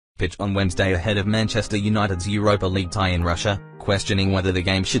pitch on Wednesday ahead of Manchester United's Europa League tie in Russia, questioning whether the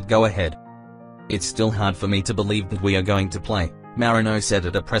game should go ahead. "It's still hard for me to believe that we are going to play," Mourinho said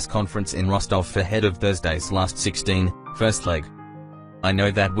at a press conference in Rostov ahead of Thursday's last 16, first leg. "I know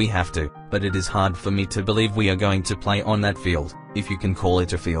that we have to, but it is hard for me to believe we are going to play on that field, if you can call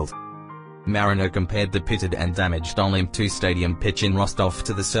it a field." Mourinho compared the pitted and damaged Olymp 2 stadium pitch in Rostov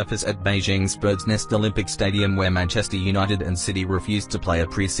to the surface at Beijing's Bird's Nest Olympic Stadium where Manchester United and City refused to play a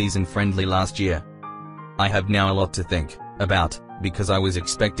pre-season friendly last year. "I have now a lot to think about, because I was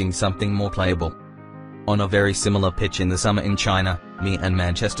expecting something more playable. On a very similar pitch in the summer in China, me and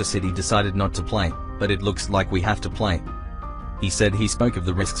Manchester City decided not to play, but it looks like we have to play." He said he spoke of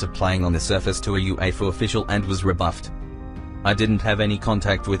the risks of playing on the surface to a UEFA official and was rebuffed. "I didn't have any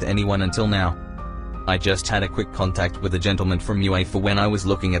contact with anyone until now. I just had a quick contact with a gentleman from UEFA when I was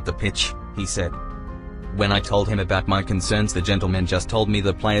looking at the pitch," he said. "When I told him about my concerns, the gentleman just told me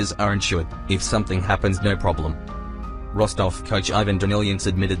the players are insured, if something happens no problem." Rostov coach Ivan Danilyans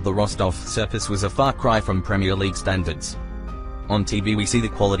admitted the Rostov surface was a far cry from Premier League standards. "On TV we see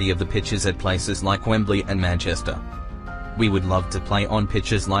the quality of the pitches at places like Wembley and Manchester. We would love to play on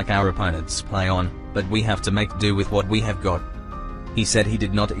pitches like our opponents play on, but we have to make do with what we have got." He said he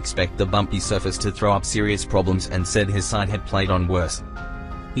did not expect the bumpy surface to throw up serious problems and said his side had played on worse.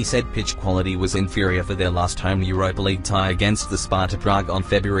 He said pitch quality was inferior for their last home Europa League tie against the Sparta Prague on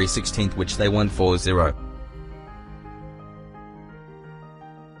February 16, which they won 4-0.